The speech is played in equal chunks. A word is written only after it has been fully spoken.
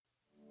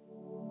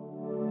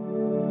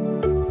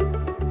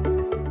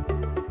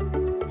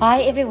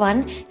Hi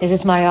everyone, this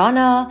is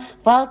Mariana.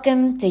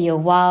 Welcome to your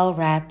Wow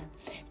Wrap.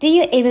 Do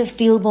you ever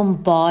feel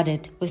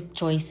bombarded with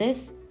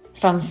choices?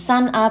 From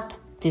sun up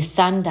to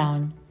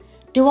sundown.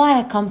 Do I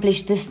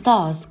accomplish this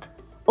task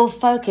or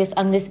focus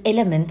on this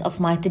element of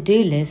my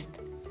to-do list?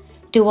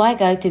 Do I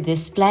go to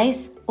this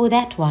place or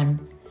that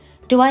one?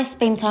 Do I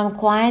spend time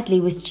quietly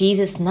with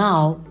Jesus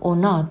now or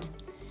not?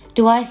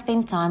 Do I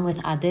spend time with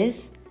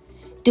others?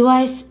 Do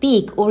I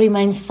speak or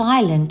remain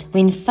silent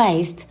when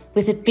faced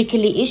with a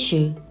prickly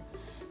issue?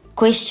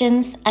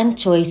 Questions and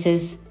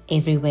choices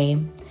everywhere,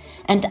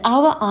 and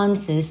our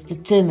answers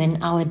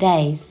determine our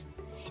days.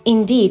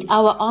 Indeed,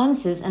 our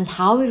answers and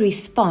how we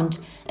respond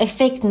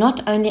affect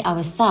not only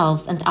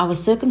ourselves and our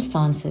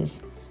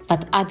circumstances,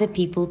 but other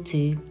people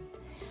too.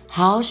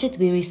 How should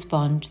we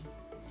respond?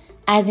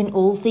 As in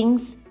all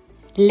things,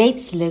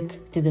 let's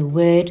look to the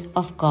Word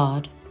of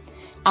God.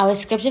 Our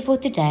scripture for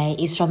today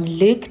is from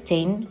Luke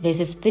 10,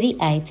 verses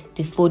 38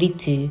 to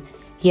 42.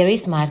 Here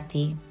is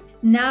Marty.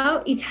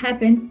 Now it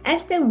happened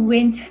as they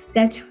went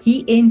that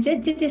he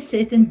entered a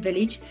certain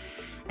village,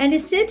 and a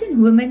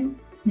certain woman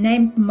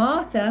named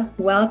Martha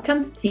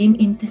welcomed him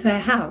into her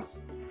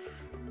house.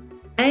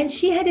 And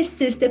she had a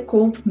sister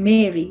called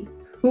Mary,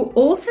 who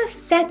also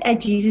sat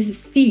at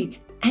Jesus' feet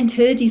and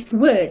heard his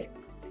word.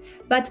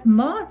 But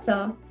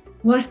Martha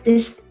was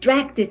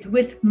distracted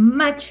with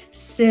much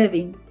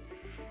serving.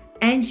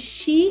 And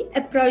she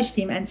approached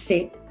him and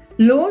said,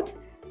 "Lord,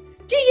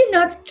 do you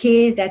not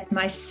care that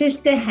my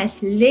sister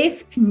has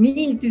left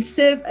me to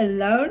serve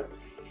alone?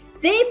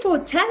 Therefore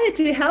tell her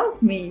to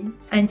help me."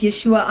 And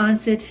Yeshua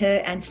answered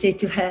her and said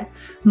to her,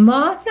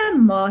 "Martha,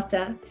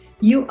 Martha,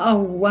 you are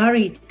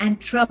worried and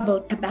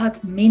troubled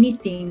about many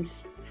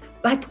things,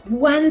 but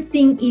one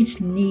thing is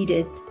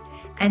needed,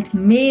 and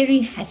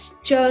Mary has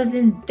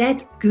chosen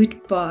that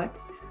good part,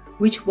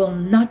 which will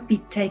not be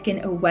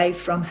taken away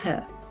from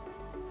her."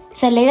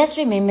 So let us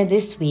remember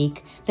this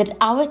week that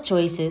our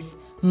choices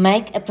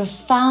make a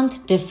profound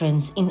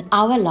difference in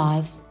our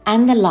lives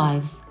and the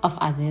lives of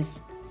others.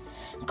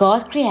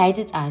 God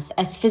created us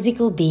as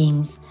physical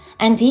beings,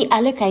 and He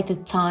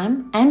allocated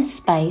time and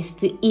space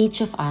to each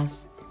of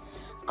us.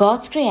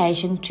 God's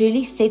creation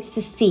truly sets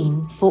the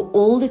scene for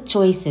all the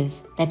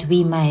choices that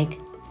we make.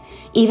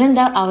 Even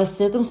though our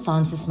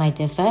circumstances may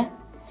differ,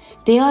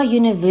 there are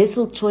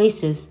universal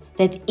choices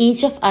that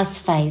each of us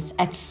face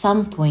at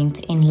some point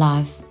in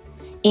life,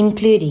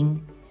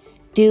 including: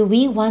 do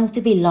we want to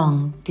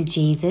belong to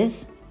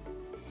Jesus?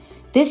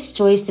 This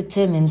choice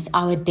determines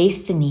our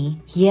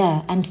destiny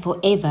here and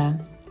forever.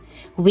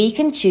 We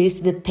can choose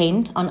to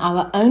depend on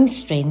our own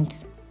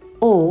strength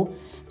or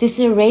to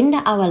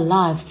surrender our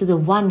lives to the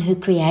one who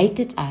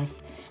created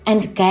us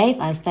and gave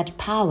us that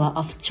power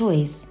of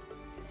choice.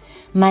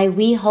 May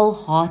we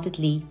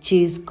wholeheartedly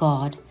choose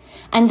God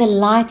and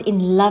delight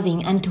in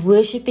loving and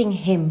worshiping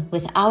Him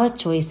with our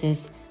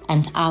choices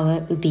and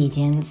our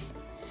obedience.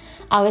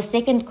 Our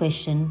second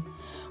question: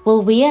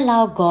 will we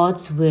allow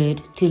God's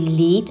word to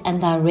lead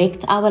and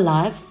direct our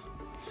lives,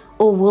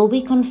 or will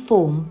we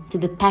conform to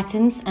the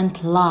patterns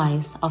and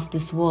lies of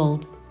this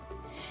world?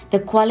 The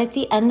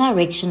quality and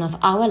direction of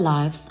our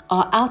lives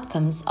are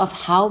outcomes of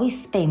how we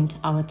spend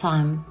our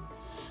time,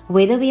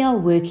 whether we are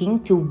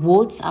working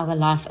towards our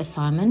life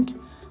assignment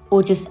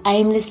or just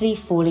aimlessly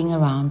fooling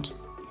around.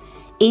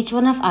 Each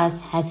one of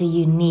us has a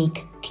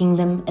unique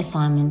kingdom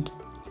assignment.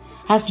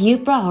 Have you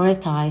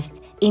prioritized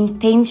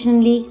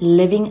intentionally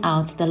living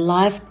out the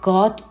life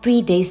God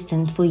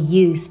predestined for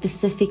you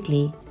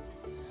specifically?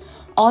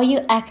 Are you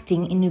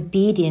acting in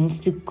obedience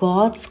to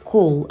God's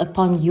call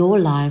upon your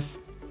life?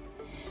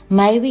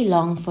 May we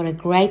long for a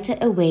greater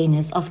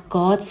awareness of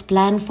God's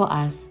plan for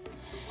us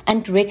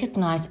and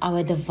recognize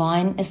our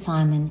divine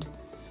assignment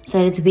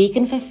so that we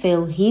can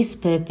fulfill His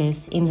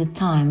purpose in the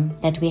time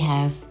that we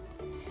have.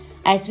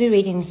 As we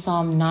read in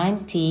Psalm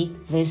 90,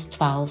 verse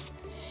 12,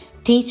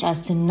 teach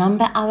us to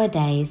number our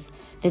days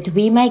that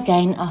we may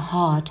gain a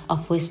heart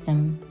of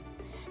wisdom.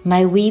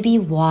 May we be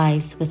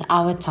wise with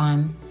our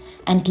time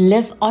and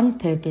live on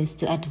purpose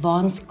to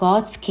advance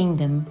God's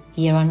kingdom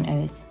here on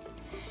earth.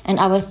 And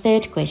our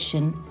third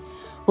question: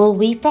 will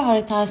we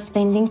prioritize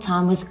spending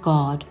time with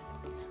God,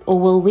 or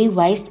will we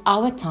waste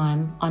our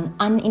time on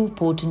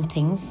unimportant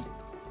things?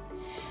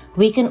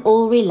 We can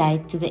all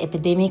relate to the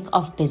epidemic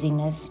of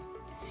busyness.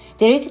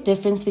 There is a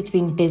difference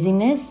between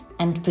busyness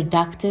and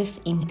productive,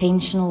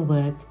 intentional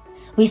work.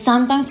 We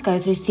sometimes go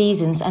through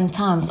seasons and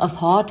times of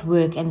hard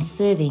work and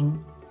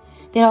serving.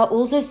 There are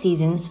also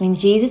seasons when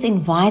Jesus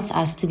invites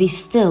us to be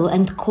still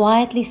and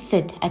quietly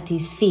sit at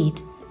His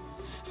feet,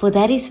 for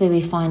that is where we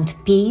find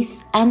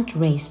peace and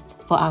rest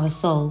for our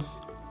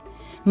souls.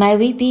 May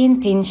we be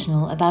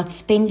intentional about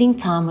spending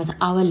time with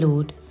our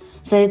Lord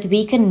so that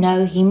we can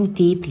know Him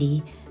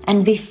deeply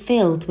and be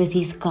filled with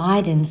His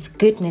guidance,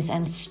 goodness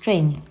and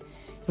strength,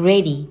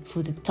 ready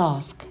for the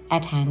task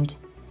at hand.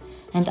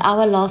 And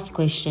our last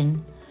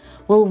question: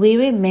 will we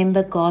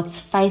remember God's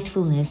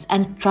faithfulness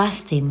and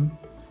trust Him,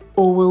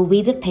 or will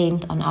we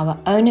depend on our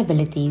own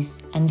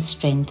abilities and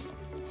strength?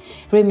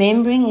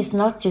 Remembering is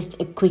not just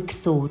a quick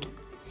thought.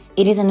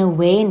 It is an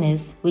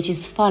awareness which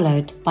is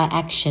followed by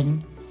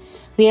action.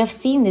 We have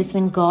seen this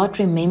when God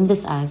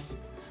remembers us,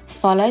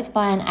 followed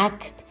by an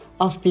act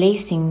of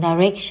blessing,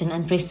 direction,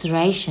 and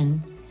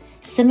restoration.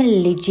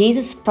 Similarly,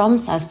 Jesus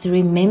prompts us to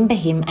remember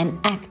Him and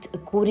act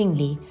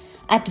accordingly,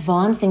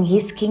 advancing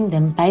His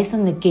kingdom based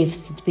on the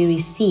gifts that we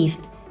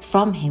received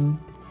from Him.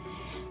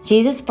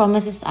 Jesus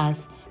promises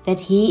us that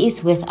He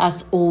is with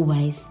us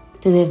always,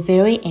 to the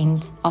very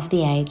end of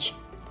the age.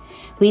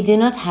 We do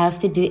not have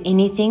to do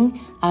anything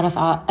out of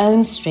our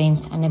own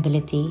strength and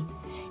ability.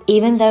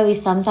 Even though we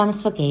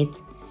sometimes forget,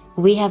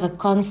 we have a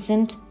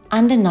constant,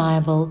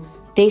 undeniable,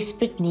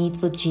 desperate need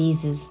for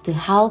Jesus to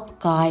help,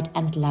 guide,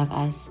 and love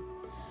us.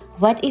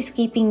 What is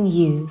keeping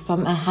you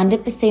from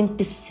 100%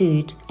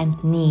 pursuit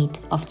and need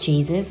of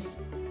Jesus?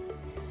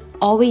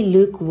 Are we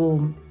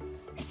lukewarm,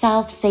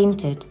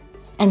 self-centered,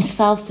 and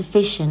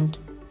self-sufficient?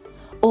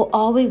 Or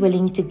are we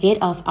willing to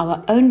get off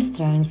our own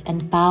thrones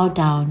and bow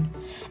down,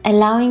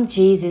 allowing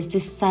Jesus to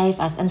save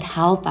us and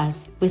help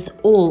us with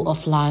all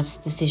of life's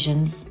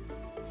decisions?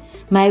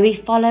 May we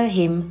follow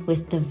Him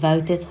with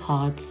devoted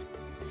hearts.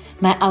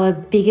 May our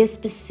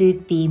biggest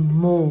pursuit be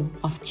more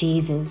of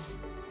Jesus.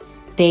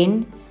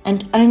 Then,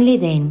 and only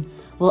then,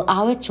 will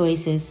our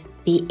choices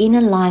be in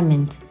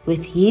alignment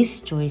with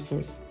His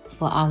choices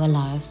for our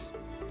lives.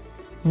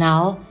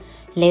 Now,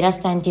 let us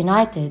stand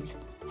united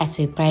as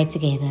we pray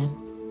together.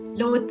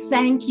 Lord,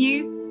 thank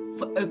you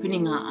for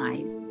opening our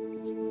eyes.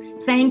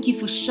 Thank you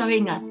for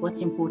showing us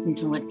what's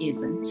important and what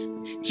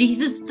isn't.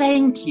 Jesus,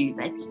 thank you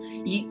that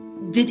you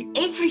did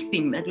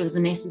everything that was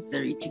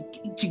necessary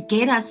to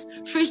get us,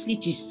 firstly,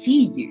 to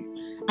see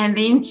you, and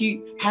then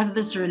to have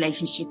this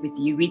relationship with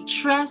you. We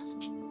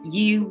trust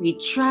you. We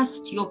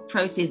trust your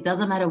process.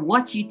 Doesn't matter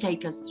what you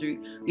take us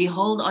through. We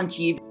hold on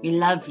to you. We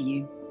love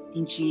you.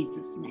 In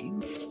Jesus'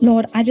 name.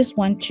 Lord, I just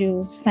want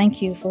to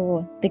thank you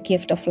for the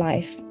gift of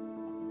life.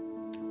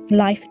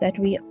 Life that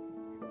we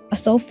are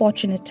so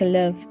fortunate to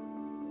live.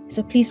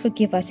 So please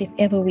forgive us if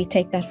ever we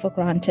take that for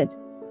granted.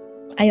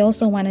 I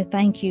also want to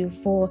thank you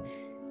for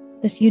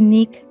this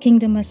unique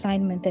kingdom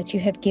assignment that you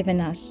have given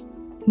us.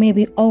 May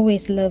we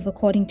always live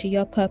according to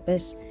your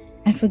purpose,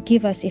 and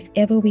forgive us if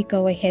ever we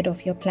go ahead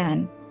of your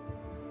plan.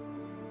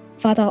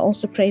 Father, I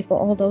also pray for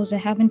all those who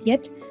haven't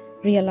yet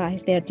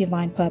realized their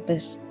divine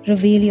purpose.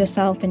 Reveal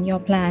yourself and your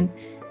plan,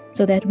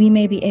 so that we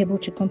may be able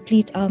to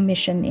complete our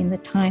mission in the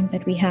time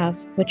that we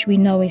have, which we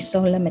know is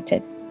so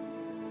limited.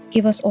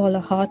 Give us all a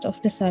heart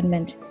of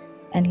discernment,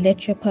 and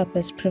let your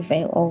purpose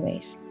prevail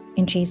always.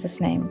 In Jesus'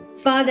 name.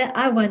 Father,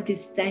 I want to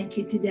thank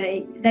you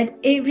today that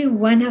every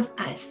one of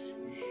us,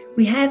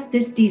 we have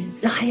this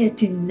desire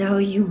to know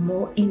you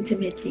more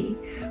intimately.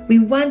 We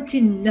want to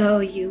know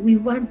you. We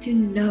want to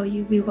know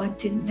you. We want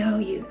to know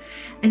you.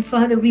 And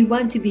Father, we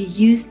want to be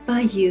used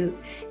by you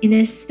in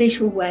a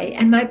special way.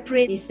 And my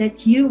prayer is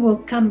that you will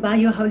come by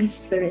your Holy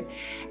Spirit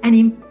and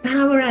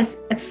empower us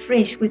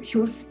afresh with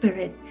your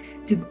Spirit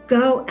to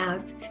go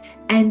out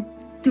and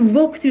to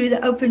walk through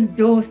the open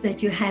doors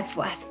that you have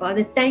for us.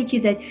 Father, thank you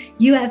that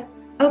you have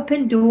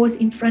open doors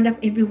in front of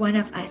every one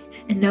of us,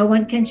 and no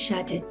one can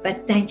shut it.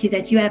 But thank you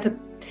that you have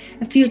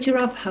a future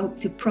of hope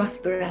to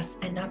prosper us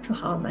and not to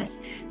harm us.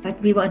 But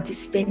we want to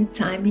spend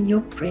time in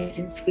your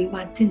presence. We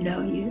want to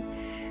know you.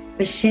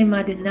 B'Shem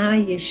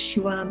Adonai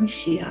Yeshua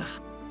Mashiach.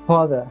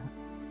 Father,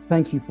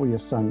 thank you for your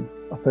Son,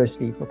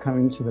 firstly, for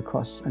coming to the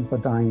cross and for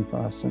dying for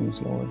our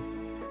sins, Lord.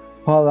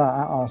 Father,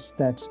 I ask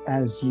that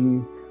as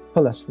you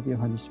fill us with your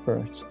Holy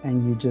Spirit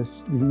and you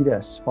just lead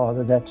us,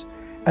 Father, that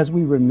as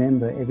we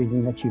remember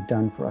everything that you've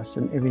done for us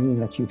and everything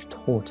that you've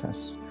taught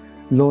us,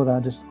 Lord, I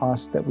just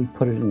ask that we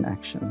put it in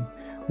action,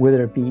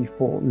 whether it be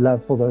for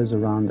love for those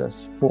around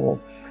us, for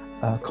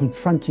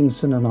confronting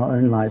sin in our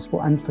own lives,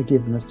 for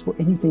unforgiveness, for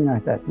anything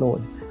like that,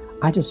 Lord.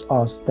 I just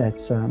ask that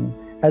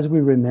as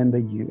we remember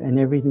you and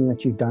everything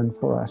that you've done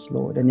for us,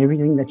 Lord, and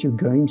everything that you're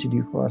going to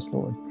do for us,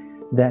 Lord,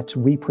 that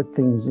we put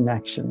things in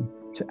action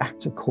to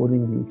act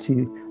accordingly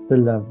to the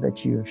love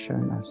that you have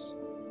shown us.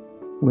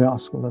 We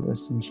ask all of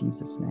this in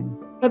Jesus' name.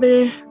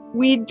 Father,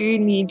 we do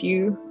need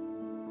you.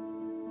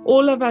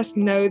 All of us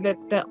know that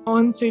the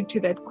answer to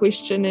that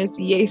question is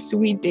yes,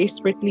 we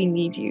desperately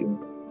need you.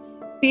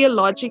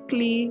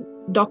 Theologically,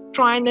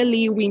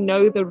 doctrinally, we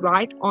know the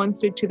right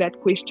answer to that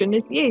question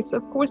is yes,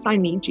 of course I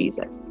need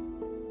Jesus.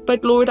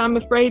 But Lord, I'm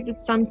afraid that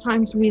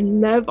sometimes we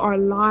live our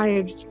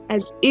lives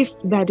as if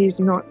that is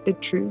not the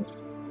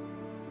truth.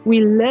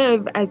 We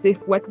live as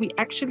if what we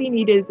actually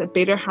need is a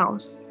better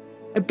house,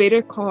 a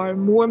better car,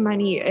 more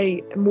money,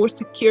 a more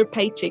secure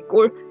paycheck,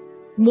 or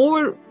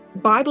more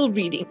Bible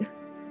reading,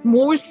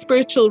 more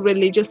spiritual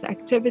religious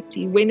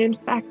activity, when in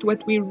fact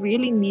what we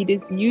really need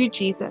is you,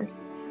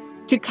 Jesus,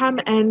 to come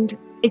and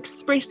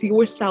express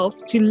yourself,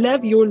 to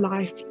live your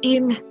life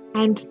in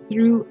and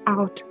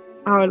throughout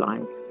our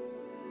lives.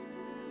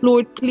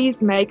 Lord,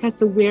 please make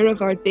us aware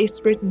of our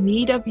desperate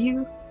need of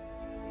you,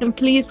 and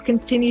please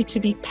continue to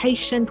be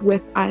patient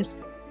with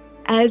us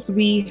as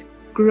we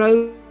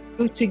grow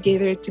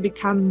together to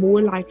become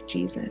more like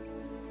Jesus.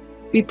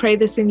 We pray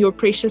this in your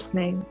precious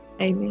name.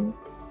 Amen.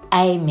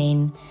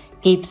 Amen.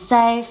 Keep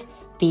safe,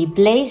 be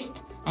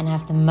blessed, and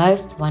have the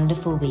most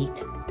wonderful week.